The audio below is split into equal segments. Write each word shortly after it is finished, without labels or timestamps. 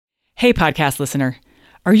Hey, podcast listener.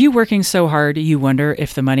 Are you working so hard you wonder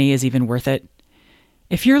if the money is even worth it?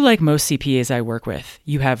 If you're like most CPAs I work with,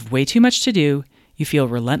 you have way too much to do, you feel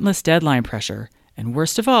relentless deadline pressure, and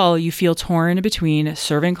worst of all, you feel torn between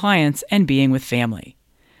serving clients and being with family.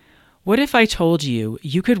 What if I told you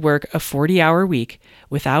you could work a 40-hour week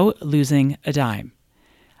without losing a dime?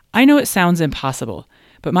 I know it sounds impossible,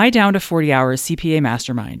 but my Down to 40 Hours CPA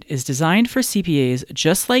Mastermind is designed for CPAs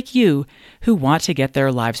just like you who want to get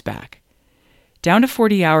their lives back. Down to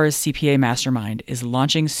 40 Hours CPA Mastermind is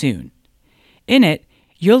launching soon. In it,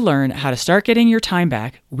 you'll learn how to start getting your time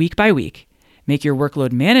back week by week, make your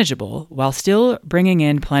workload manageable while still bringing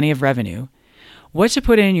in plenty of revenue, what to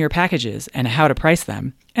put in your packages and how to price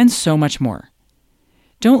them, and so much more.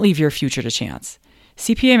 Don't leave your future to chance.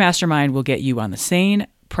 CPA Mastermind will get you on the sane,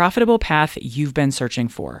 profitable path you've been searching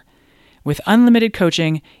for. With unlimited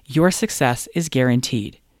coaching, your success is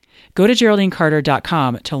guaranteed. Go to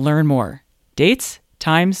GeraldineCarter.com to learn more. Dates,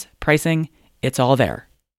 times, pricing, it's all there.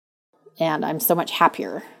 And I'm so much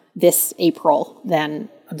happier this April than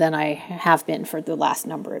I have been for the last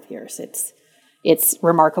number of years. It's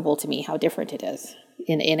remarkable to me how different it is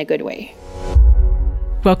in a good way.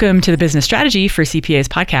 Welcome to the Business Strategy for CPAs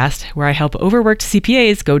podcast, where I help overworked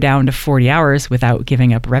CPAs go down to 40 hours without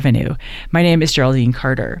giving up revenue. My name is Geraldine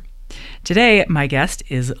Carter. Today, my guest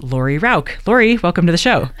is Laurie Rauk. Laurie, welcome to the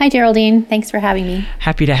show. Hi, Geraldine. Thanks for having me.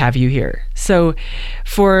 Happy to have you here. So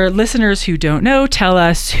for listeners who don't know, tell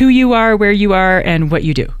us who you are, where you are, and what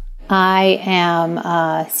you do. I am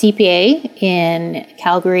a CPA in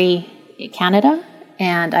Calgary, Canada,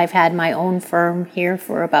 and I've had my own firm here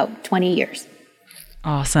for about 20 years.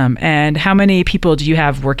 Awesome. And how many people do you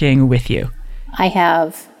have working with you? I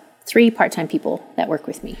have 3 part-time people that work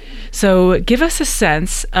with me. So give us a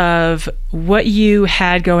sense of what you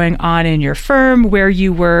had going on in your firm, where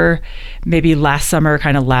you were maybe last summer,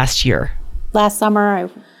 kind of last year. Last summer, I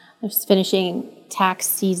was finishing tax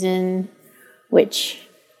season, which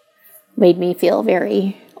made me feel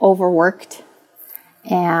very overworked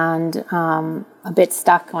and a bit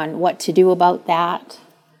stuck on what to do about that.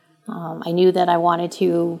 I knew that I wanted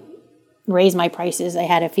to raise my prices. I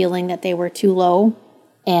had a feeling that they were too low,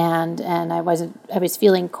 and I was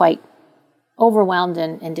feeling quite overwhelmed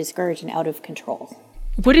and discouraged and out of control.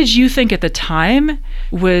 What did you think at the time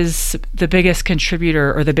was the biggest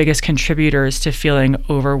contributor or the biggest contributors to feeling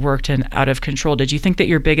overworked and out of control? Did you think that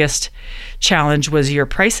your biggest challenge was your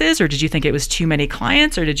prices, or did you think it was too many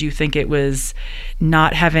clients, or did you think it was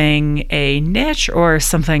not having a niche or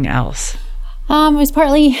something else? It was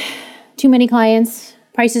partly too many clients.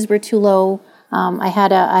 Prices were too low. I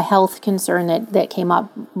had a health concern that came up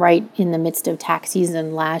right in the midst of tax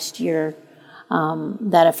season last year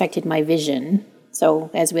that affected my vision. So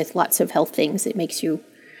as with lots of health things, it makes you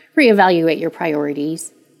reevaluate your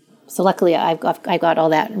priorities. So luckily, I got all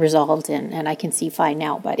that resolved and I can see fine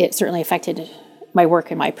now. But it certainly affected my work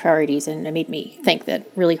and my priorities, and it made me think that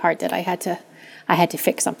really hard that I had to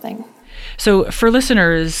fix something. So for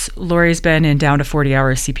listeners, Laurie's been in Down to 40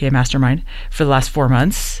 Hours CPA Mastermind for the last 4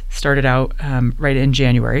 months, started out right in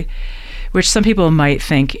January, which some people might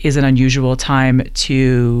think is an unusual time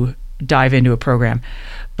to dive into a program.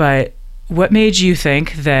 But what made you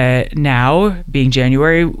think that now, being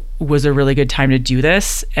January, was a really good time to do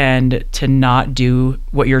this and to not do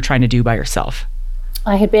what you're trying to do by yourself?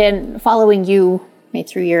 I had been following you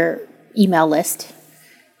through your email list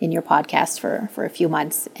in your podcast for a few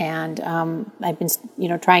months, and I've been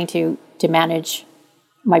trying to manage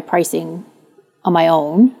my pricing on my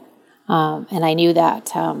own, and I knew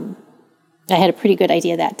that I had a pretty good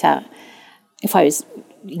idea that if I was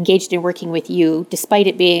engaged in working with you, despite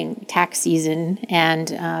it being tax season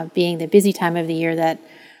and being the busy time of the year, that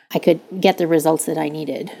I could get the results that I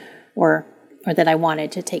needed or that I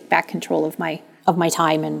wanted to take back control of my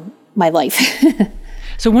time and my life.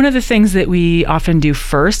 So one of the things that we often do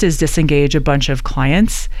first is disengage a bunch of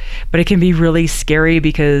clients, but it can be really scary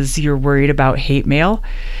because you're worried about hate mail.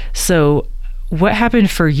 So what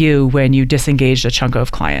happened for you when you disengaged a chunk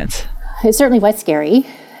of clients? It certainly was scary.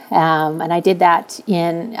 And I did that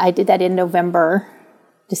in November,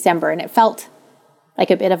 December, and it felt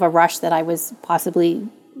like a bit of a rush that I was possibly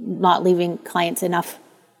not leaving clients enough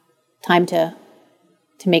time to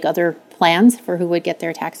make other plans for who would get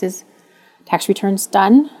their tax returns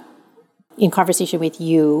done. In conversation with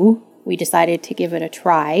you, we decided to give it a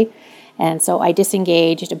try. And so I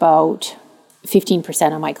disengaged about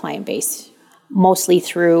 15% of my client base, mostly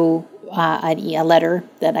through a letter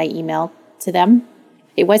that I emailed to them.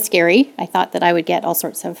 It was scary. I thought that I would get all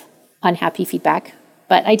sorts of unhappy feedback,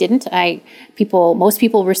 but I didn't. Most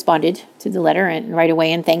people responded to the letter and right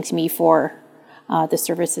away and thanked me for the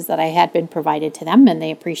services that I had been provided to them, and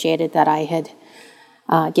they appreciated that I had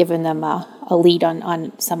given them a lead on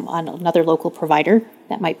another local provider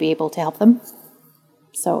that might be able to help them.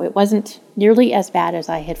 So it wasn't nearly as bad as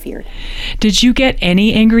I had feared. Did you get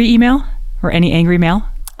any angry email or any angry mail?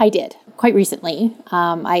 I did. Quite recently.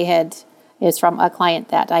 It was from a client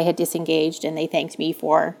that I had disengaged, and they thanked me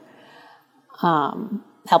for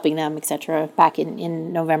helping them, etc., back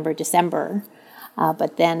in November, December.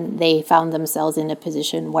 But then they found themselves in a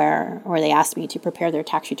position where they asked me to prepare their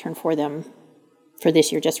tax return for them for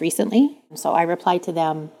this year just recently. So I replied to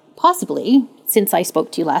them, possibly, since I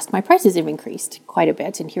spoke to you last, my prices have increased quite a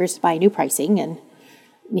bit, and here's my new pricing, and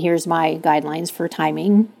here's my guidelines for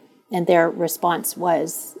timing. And their response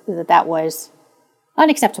was that was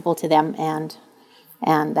unacceptable to them, and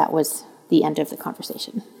that was the end of the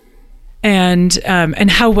conversation. And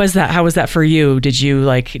how was that? How was that for you? Did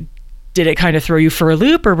it kind of throw you for a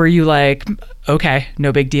loop, or were you like, okay,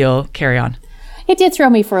 no big deal, carry on? It did throw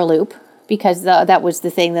me for a loop, because that was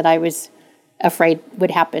the thing that I was afraid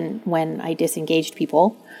would happen when I disengaged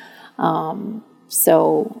people.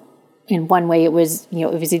 So in one way it was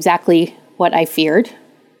exactly what I feared,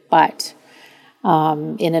 but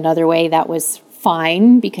in another way that was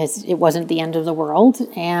fine, because it wasn't the end of the world.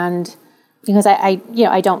 And because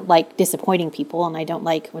I don't like disappointing people, and I don't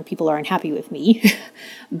like when people are unhappy with me.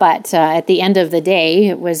 But at the end of the day,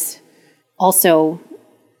 it was also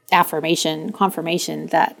confirmation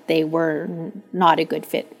that they were not a good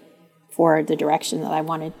fit for the direction that I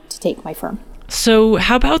wanted to take my firm. So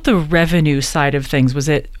how about the revenue side of things?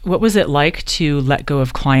 What was it like to let go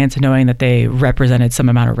of clients knowing that they represented some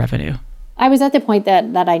amount of revenue? I was at the point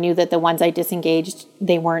that I knew that the ones I disengaged,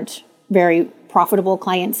 they weren't very profitable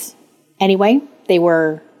clients anyway. They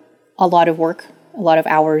were a lot of work, a lot of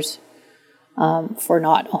hours, for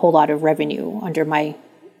not a whole lot of revenue under my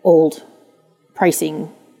old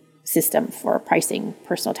pricing system for pricing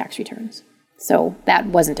personal tax returns. So that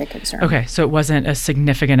wasn't a concern. Okay, so it wasn't a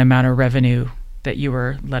significant amount of revenue that you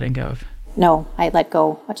were letting go of? No, I let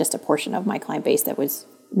go of just a portion of my client base that was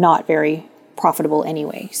not very profitable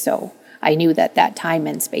anyway. So I knew that time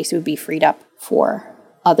and space would be freed up for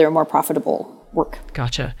other more profitable work.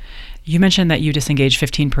 Gotcha. You mentioned that you disengaged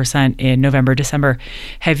 15% in November, December.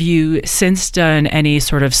 Have you since done any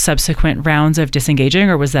sort of subsequent rounds of disengaging,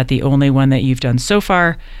 or was that the only one that you've done so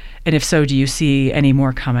far? And if so, do you see any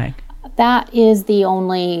more coming? That is the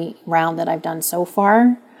only round that I've done so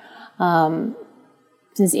far.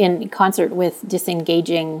 Since in concert with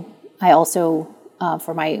disengaging, I also,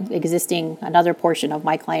 for my existing, another portion of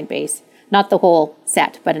my client base, not the whole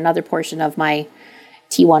set, but another portion of my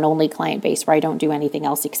T1 only client base where I don't do anything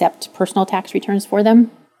else except personal tax returns for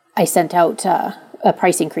them, I sent out a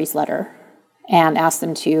price increase letter and asked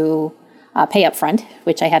them to pay up front,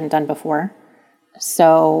 which I hadn't done before.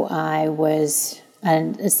 So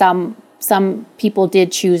and some people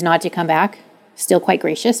did choose not to come back, still quite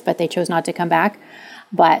gracious, but they chose not to come back.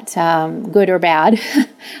 But good or bad,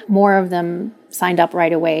 more of them signed up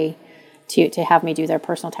right away to have me do their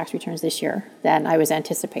personal tax returns this year than I was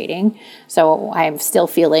anticipating. So I'm still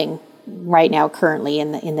feeling right now, currently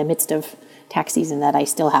in the midst of tax season, that I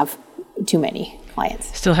still have too many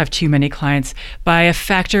clients. Still have too many clients by a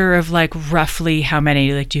factor of like roughly how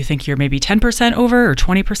many? Like, do you think you're maybe 10% over or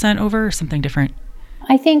 20% over or something different?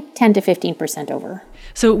 I think 10 to 15% over.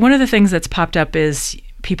 So one of the things that's popped up is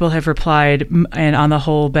people have replied and on the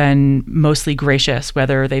whole been mostly gracious,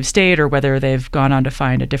 whether they've stayed or whether they've gone on to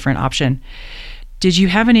find a different option. Did you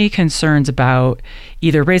have any concerns about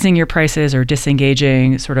either raising your prices or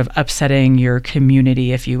disengaging, sort of upsetting your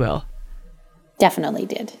community, if you will? Definitely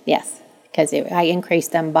did, yes. Because I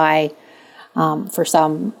increased them by, for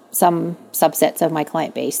some subsets of my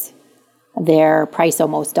client base, their price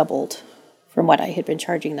almost doubled from what I had been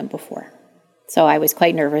charging them before. So I was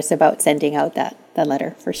quite nervous about sending out that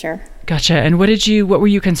letter, for sure. Gotcha. And what were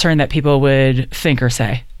you concerned that people would think or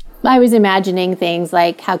say? I was imagining things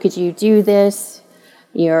like, how could you do this?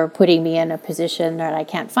 You're putting me in a position that I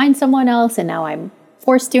can't find someone else, and now I'm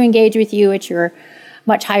forced to engage with you at your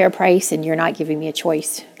much higher price, and you're not giving me a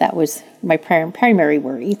choice. That was my primary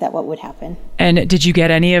worry, that what would happen. And did you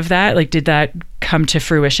get any of that? Like, did that come to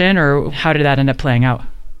fruition, or how did that end up playing out?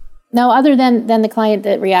 No, other than the client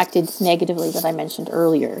that reacted negatively that I mentioned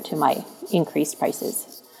earlier to my increased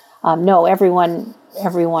prices. No, everyone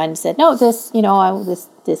said, no,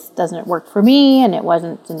 this doesn't work for me, and it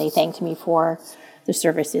wasn't, and they thanked me for the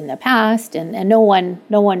service in the past, and no one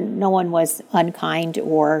was unkind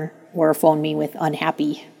or phoned me with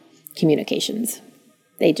unhappy communications.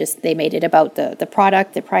 They made it about the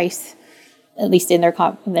product, the price, at least in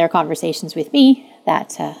their conversations with me,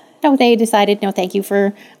 that no, they decided, no, thank you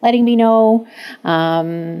for letting me know.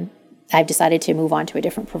 I've decided to move on to a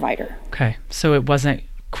different provider. Okay. So it wasn't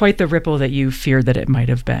quite the ripple that you feared that it might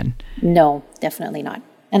have been. No, definitely not.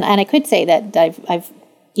 And I could say that I've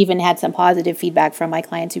even had some positive feedback from my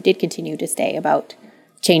clients who did continue to stay about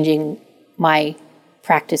changing my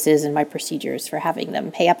practices and my procedures, for having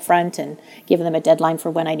them pay up front and giving them a deadline for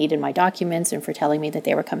when I needed my documents and for telling me that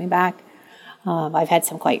they were coming back. I've had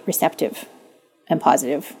some quite receptive and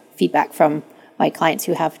positive feedback from my clients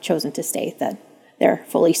who have chosen to stay, that they're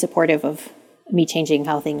fully supportive of me changing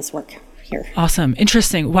how things work here. Awesome.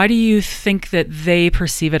 Interesting. Why do you think that they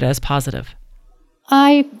perceive it as positive?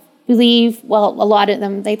 I believe, well, a lot of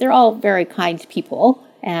them, they're all very kind people,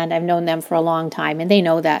 and I've known them for a long time, and they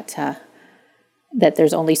know that that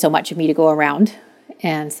there's only so much of me to go around.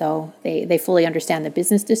 And so they fully understand the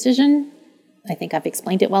business decision. I think I've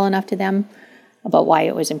explained it well enough to them about why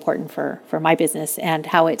it was important for my business, and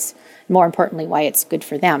how it's, more importantly, why it's good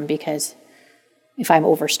for them, because if I'm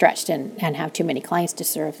overstretched and have too many clients to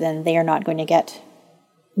serve, then they are not going to get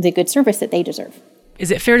the good service that they deserve.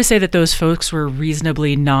 Is it fair to say that those folks were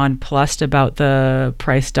reasonably nonplussed about the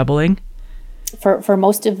price doubling? For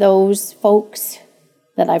most of those folks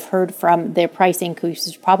that I've heard from, their price increase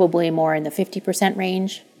is probably more in the 50%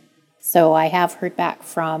 range. So I have heard back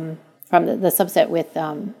from the subset with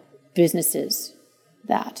businesses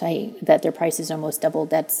that their prices almost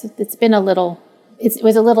doubled. It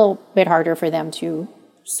was a little bit harder for them to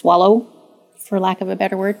swallow, for lack of a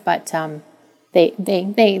better word, but they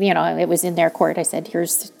it was in their court. I said,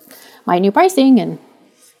 here's my new pricing and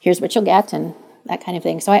here's what you'll get, and that kind of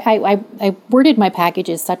thing. So I worded my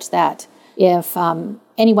packages such that if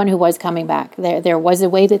anyone who was coming back, there was a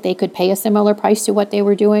way that they could pay a similar price to what they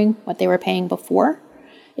were paying before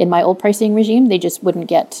in my old pricing regime. They just wouldn't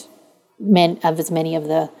get as many of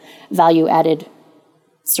the value-added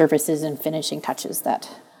services and finishing touches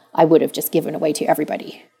that I would have just given away to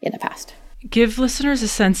everybody in the past. Give listeners a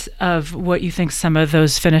sense of what you think some of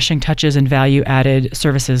those finishing touches and value-added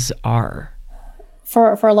services are.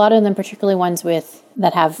 For a lot of them, particularly ones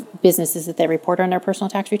that have businesses that they report on their personal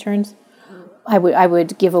tax returns, I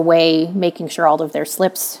would give away making sure all of their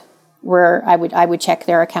slips were. I would check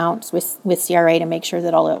their accounts with CRA to make sure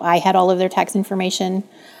that I had all of their tax information.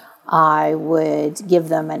 I would give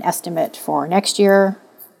them an estimate for next year,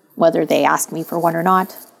 whether they ask me for one or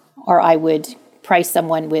not, or I would price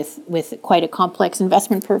someone with quite a complex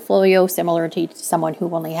investment portfolio, similar to someone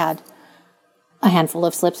who only had a handful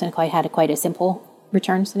of slips and had quite a simple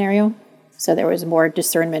return scenario. So there was more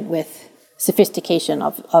discernment with sophistication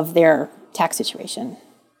of their tax situation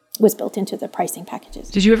was built into the pricing packages.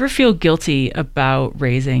 Did you ever feel guilty about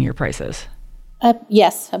raising your prices?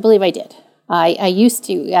 Yes, I believe I did. I used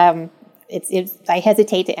to. I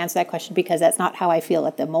hesitate to answer that question because that's not how I feel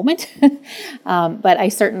at the moment. But I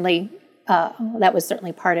certainly, that was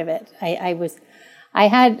certainly part of it. I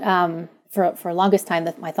had for longest time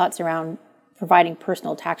that my thoughts around providing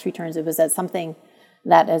personal tax returns, it was as something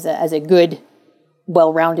that as a good,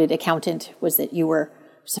 well-rounded accountant was that you were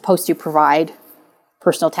supposed to provide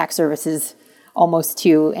personal tax services almost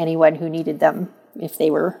to anyone who needed them if they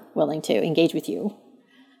were willing to engage with you.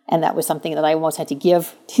 And that was something that I almost had to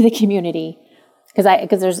give to the community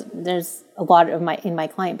because there's a lot of in my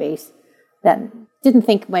client base that didn't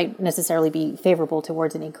think might necessarily be favorable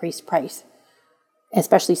towards an increased price,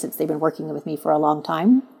 especially since they've been working with me for a long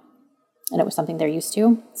time, and it was something they're used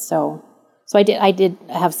to. So I did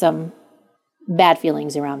have some bad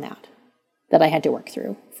feelings around that I had to work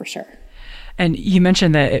through for sure. And you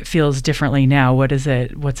mentioned that it feels differently now. What's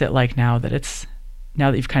it like now that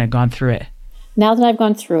you've kind of gone through it? Now that I've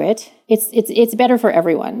gone through it, it's better for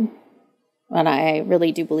everyone. And I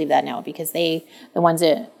really do believe that now because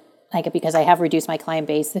because I have reduced my client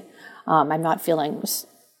base, I'm not feeling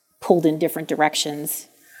pulled in different directions.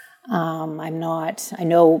 I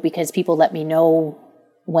know because people let me know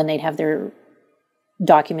when they'd have their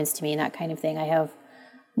documents to me and that kind of thing. I have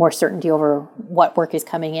more certainty over what work is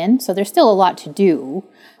coming in. So there's still a lot to do,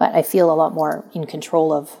 but I feel a lot more in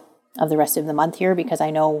control of the rest of the month here because I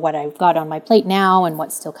know what I've got on my plate now and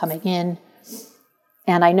what's still coming in.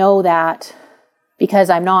 And I know that because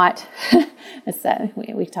I'm not,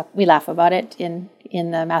 we laugh about it in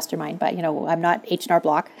the mastermind, but I'm not H&R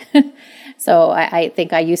Block. So I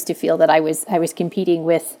think I used to feel that I was competing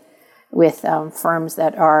with firms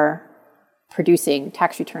that are producing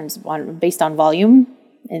tax returns based on volume.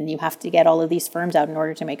 And you have to get all of these firms out in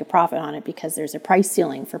order to make a profit on it because there's a price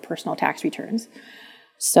ceiling for personal tax returns.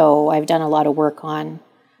 So I've done a lot of work on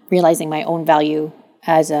realizing my own value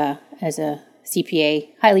as a CPA,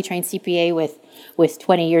 highly trained CPA with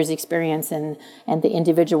 20 years experience and the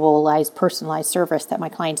individualized, personalized service that my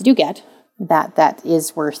clients do get, that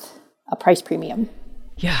is worth a price premium.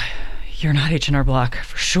 Yeah, you're not H&R Block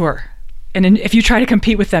for sure. And if you try to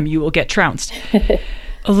compete with them, you will get trounced.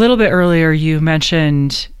 A little bit earlier, you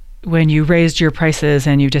mentioned when you raised your prices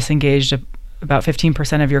and you disengaged about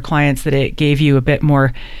 15% of your clients, that it gave you a bit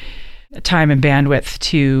more time and bandwidth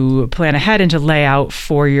to plan ahead and to lay out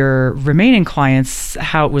for your remaining clients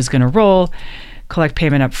how it was going to roll, collect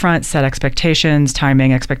payment up front, set expectations,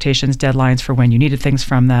 timing expectations, deadlines for when you needed things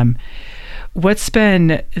from them. What's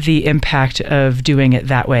been the impact of doing it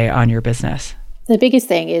that way on your business? The biggest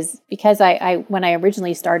thing is because I when I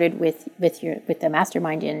originally started with the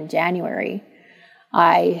mastermind in January,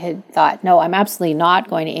 I had thought, no, I'm absolutely not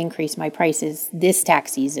going to increase my prices this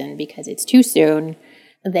tax season because it's too soon.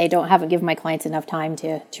 They haven't given my clients enough time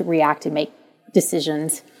to react and make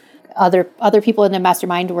decisions. Other people in the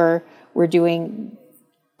mastermind were doing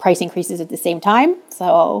price increases at the same time.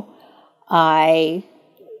 So I,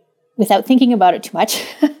 without thinking about it too much,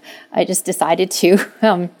 I just decided to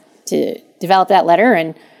develop that letter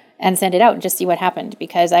and send it out and just see what happened,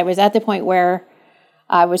 because I was at the point where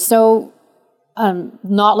I was so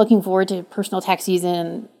not looking forward to personal tax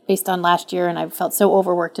season based on last year, and I felt so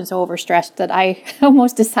overworked and so overstressed that I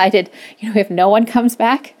almost decided, if no one comes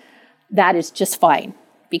back, that is just fine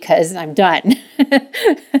because I'm done.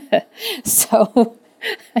 So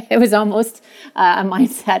it was almost a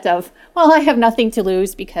mindset of, well, I have nothing to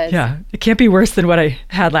lose because... Yeah, it can't be worse than what I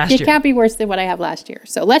had last year. It can't be worse than what I have last year.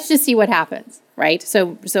 So let's just see what happens, right?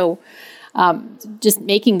 So just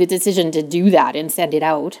making the decision to do that and send it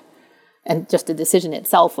out, and just the decision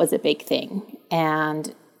itself was a big thing.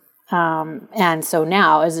 And so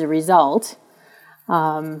now, as a result,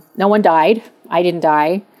 no one died. I didn't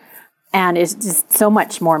die. And it's just so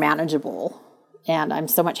much more manageable. And I'm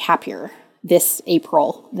so much happier this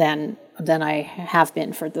April than I have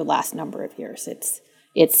been for the last number of years.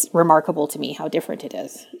 It's remarkable to me how different it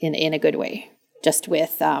is in a good way. Just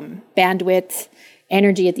with bandwidth,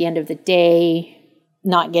 energy at the end of the day,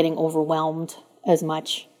 not getting overwhelmed as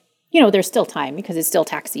much. There's still time because it's still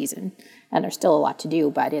tax season and there's still a lot to do,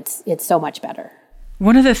 but it's so much better.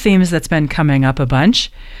 One of the themes that's been coming up a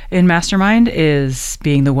bunch in Mastermind is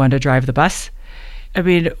being the one to drive the bus. I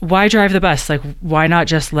mean, why drive the bus? Like, why not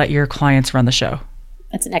just let your clients run the show?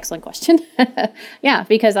 That's an excellent question. Yeah,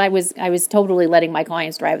 because I was totally letting my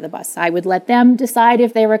clients drive the bus. I would let them decide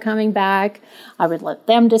if they were coming back. I would let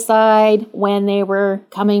them decide when they were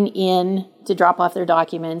coming in to drop off their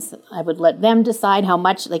documents. I would let them decide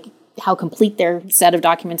how complete their set of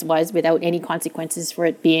documents was without any consequences for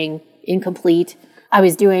it being incomplete. I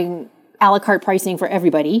was doing a la carte pricing for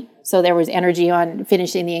everybody. So there was energy on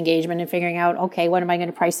finishing the engagement and figuring out, okay, what am I going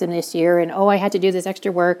to price them this year? And, I had to do this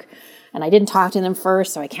extra work and I didn't talk to them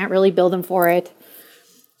first, so I can't really bill them for it.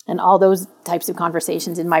 And all those types of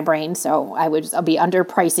conversations in my brain. So I'll be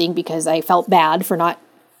underpricing because I felt bad for not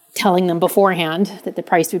telling them beforehand that the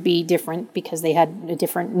price would be different because they had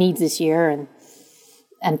different needs this year,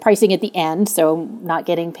 and pricing at the end. So not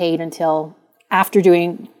getting paid until after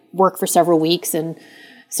doing work for several weeks and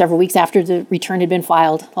several weeks after the return had been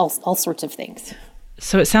filed, all sorts of things.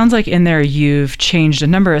 So it sounds like in there you've changed a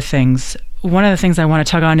number of things. One of the things I want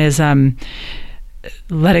to tug on is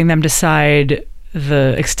letting them decide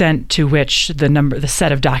the extent to which the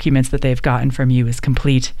set of documents that they've gotten from you is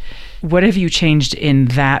complete. What have you changed in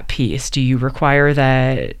that piece? Do you require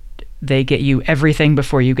that they get you everything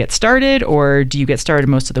before you get started, or do you get started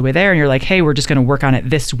most of the way there and you're like, hey, we're just going to work on it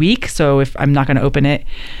this week, so if I'm not going to open it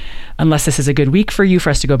unless this is a good week for you for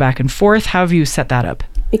us to go back and forth? How have you set that up?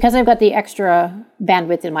 Because I've got the extra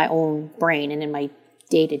bandwidth in my own brain and in my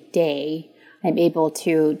day-to-day, I'm able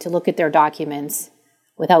to look at their documents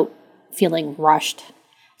without feeling rushed.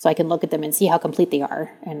 So I can look at them and see how complete they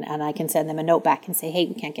are, and I can send them a note back and say, hey,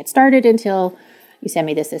 we can't get started until you send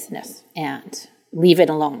me this, this, and this, and leave it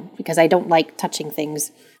alone, because I don't like touching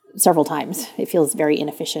things several times. It feels very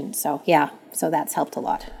inefficient. So that's helped a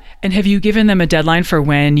lot. And have you given them a deadline for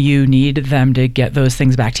when you need them to get those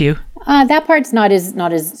things back to you? That part's not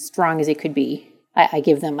as strong as it could be. I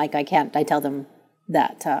give them, I tell them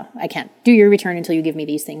that I can't do your return until you give me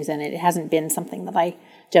these things. And it hasn't been something that I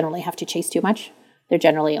generally have to chase too much. They're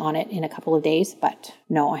generally on it in a couple of days, but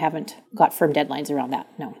no, I haven't got firm deadlines around that.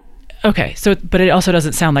 No. Okay. So, but it also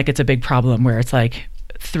doesn't sound like it's a big problem where it's like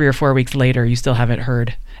 3 or 4 weeks later, you still haven't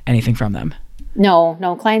heard anything from them. No.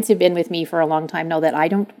 Clients who've been with me for a long time know that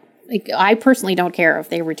I personally don't care if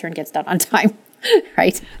their return gets done on time,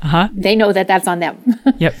 right? Uh-huh. They know that that's on them.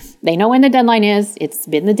 Yep. They know when the deadline is. It's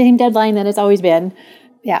been the same deadline that it's always been.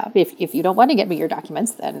 if you don't want to get me your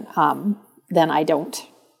documents, then I don't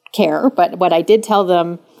care. But what I did tell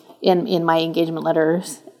them in my engagement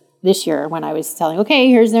letters this year, when I was telling, okay,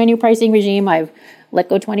 here's their new pricing regime. I've let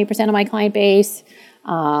go 20% of my client base.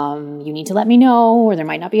 You need to let me know, or there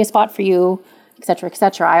might not be a spot for you, et cetera, et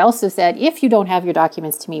cetera. I also said, if you don't have your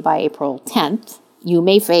documents to me by April 10th, you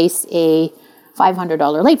may face a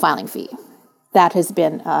 $500 late filing fee. That has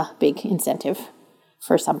been a big incentive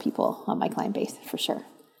for some people on my client base, for sure.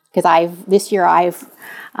 Because I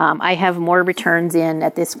have more returns in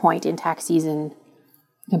at this point in tax season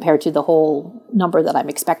compared to the whole number that I'm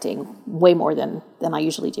expecting, way more than I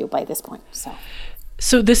usually do by this point.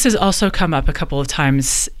 So this has also come up a couple of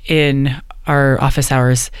times in our office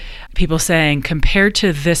hours. People saying, compared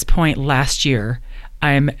to this point last year,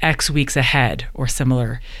 I'm X weeks ahead or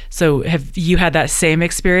similar. So have you had that same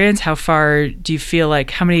experience? How far do you feel like,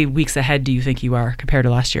 how many weeks ahead do you think you are compared to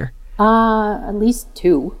last year? At least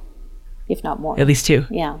 2, if not more. At least 2?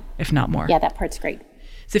 Yeah. If not more. Yeah, that part's great.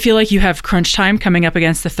 Does it feel like you have crunch time coming up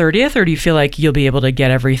against the 30th, or do you feel like you'll be able to get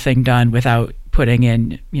everything done without putting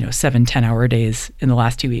in, 7-10-hour days in the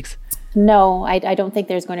last 2 weeks? No, I don't think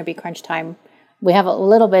there's going to be crunch time. We have a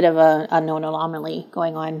little bit of a known anomaly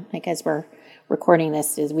going on, like as we're recording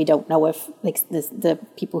this, is we don't know if the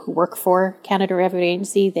people who work for Canada Revenue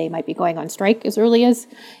Agency, they might be going on strike as early as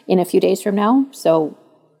in a few days from now. So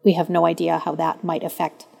we have no idea how that might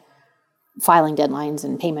affect filing deadlines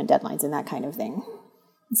and payment deadlines and that kind of thing.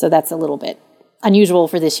 So that's a little bit unusual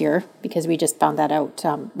for this year, because we just found that out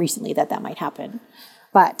recently that might happen.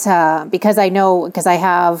 But because I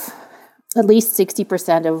have at least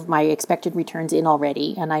 60% of my expected returns in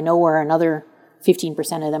already, and I know where another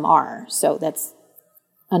 15% of them are. So that's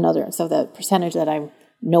so the percentage that I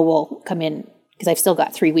know will come in, because I've still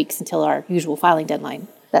got 3 weeks until our usual filing deadline.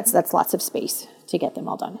 That's lots of space to get them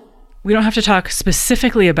all done. We don't have to talk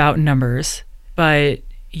specifically about numbers, but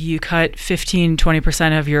you cut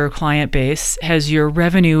 15-20% of your client base. Has your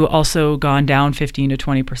revenue also gone down 15 to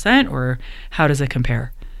 20%, or how does it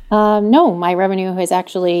compare? No, my revenue has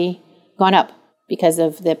actually gone up because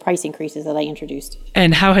of the price increases that I introduced.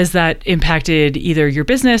 And how has that impacted either your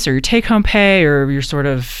business or your take-home pay, or your sort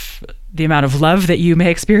of the amount of love that you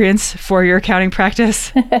may experience for your accounting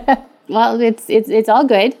practice? Well, it's all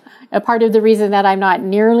good. A part of the reason that I'm not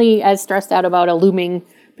nearly as stressed out about a looming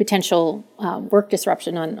potential work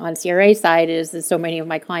disruption on CRA side is that so many of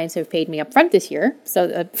my clients have paid me up front this year.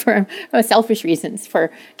 So for selfish reasons,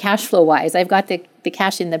 for cash flow wise, I've got the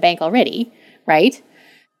cash in the bank already, right?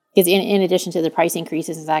 Because in addition to the price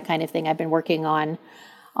increases and that kind of thing, I've been working on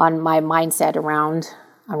my mindset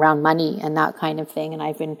around money and that kind of thing. And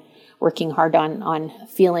I've been working hard on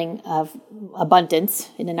feeling of abundance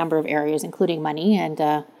in a number of areas, including money. And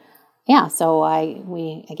so I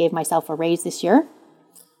gave myself a raise this year,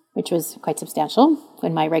 which was quite substantial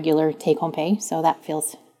in my regular take-home pay. So that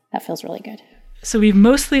feels really good. So we've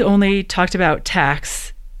mostly only talked about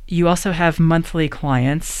tax. You also have monthly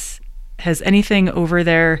clients. Has anything over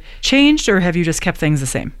there changed, or have you just kept things the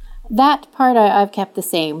same? That part I've kept the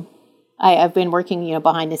same. I've been working,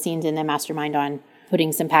 behind the scenes in the mastermind on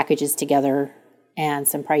putting some packages together and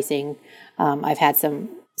some pricing. I've had some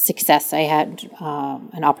success. I had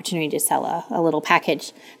an opportunity to sell a little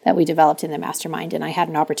package that we developed in the mastermind, and I had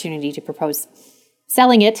an opportunity to propose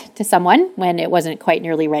selling it to someone when it wasn't quite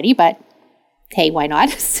nearly ready, but hey, why not?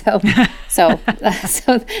 So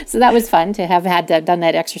that was fun to have done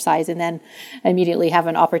that exercise, and then immediately have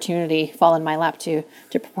an opportunity fall in my lap to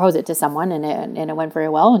propose it to someone, and it went very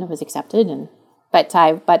well, and it was accepted. But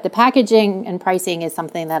the packaging and pricing is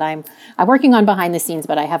something that I'm working on behind the scenes,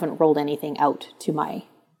 but I haven't rolled anything out to my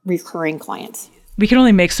recurring clients. We can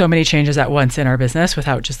only make so many changes at once in our business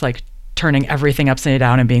without just like turning everything upside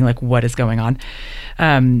down and being like, what is going on?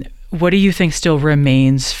 What do you think still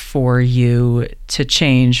remains for you to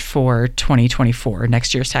change for 2024,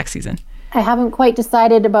 next year's tax season? I haven't quite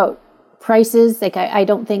decided about prices. Like I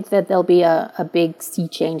don't think that there'll be a big sea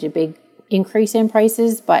change, a big increase in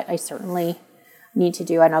prices, but I certainly need to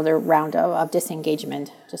do another round of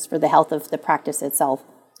disengagement just for the health of the practice itself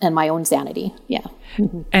and my own sanity. Yeah.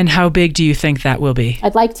 Mm-hmm. And how big do you think that will be?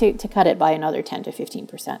 I'd like to cut it by another 10 to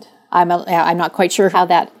 15%. I'm not quite sure how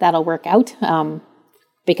that'll work out.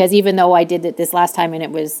 Because even though I did it this last time and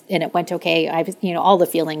it went okay, I've all the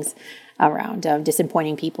feelings around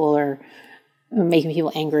disappointing people or making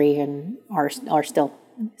people angry and are still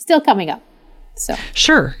coming up. So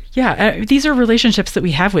sure, yeah, these are relationships that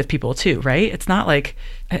we have with people too, right? It's not like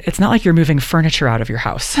you're moving furniture out of your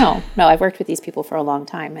house. No, I've worked with these people for a long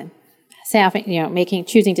time, and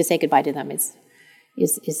choosing to say goodbye to them is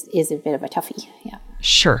a bit of a toughie. Yeah.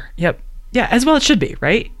 Sure. Yep. Yeah, as well it should be,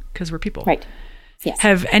 right? Because we're people. Right. Yes.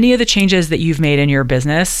 Have any of the changes that you've made in your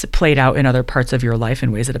business played out in other parts of your life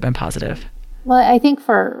in ways that have been positive? Well, I think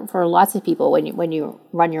for lots of people, when you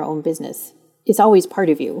run your own business, it's always part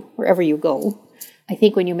of you wherever you go. I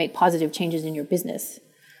think when you make positive changes in your business,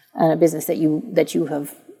 a business that you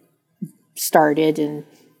have started and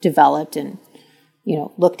developed and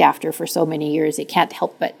looked after for so many years, it can't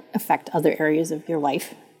help but affect other areas of your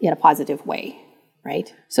life in a positive way,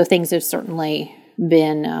 right? So things have certainly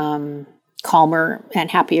been calmer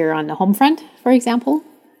and happier on the home front, for example.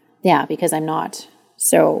 Yeah, because I'm not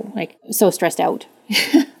so stressed out.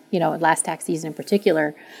 Last tax season in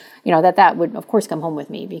particular, that would of course come home with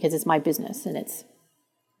me because it's my business, and it's,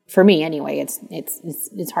 for me anyway,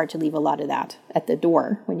 it's hard to leave a lot of that at the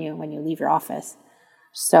door when you leave your office.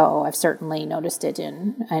 So I've certainly noticed it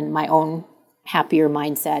in my own happier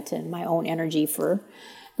mindset and my own energy for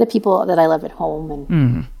the people that I love at home,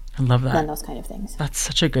 and I love that. And those kind of things. That's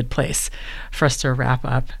such a good place for us to wrap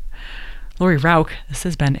up. Laurie Rauk, this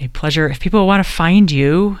has been a pleasure. If people want to find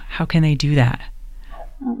you, how can they do that?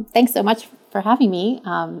 Thanks so much for having me,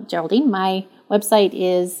 Geraldine. My website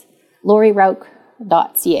is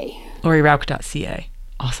laurierauc.ca. laurierauc.ca.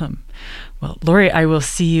 Awesome. Well, Laurie, I will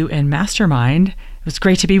see you in Mastermind. It was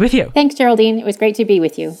great to be with you. Thanks, Geraldine. It was great to be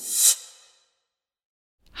with you.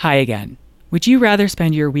 Hi again. Would you rather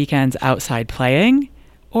spend your weekends outside playing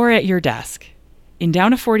or at your desk? In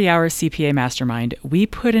Down to 40 Hours CPA Mastermind, we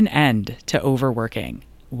put an end to overworking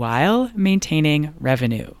while maintaining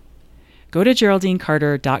revenue. Go to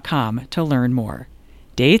GeraldineCarter.com to learn more.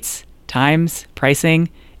 Dates, times,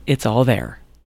 pricing, it's all there.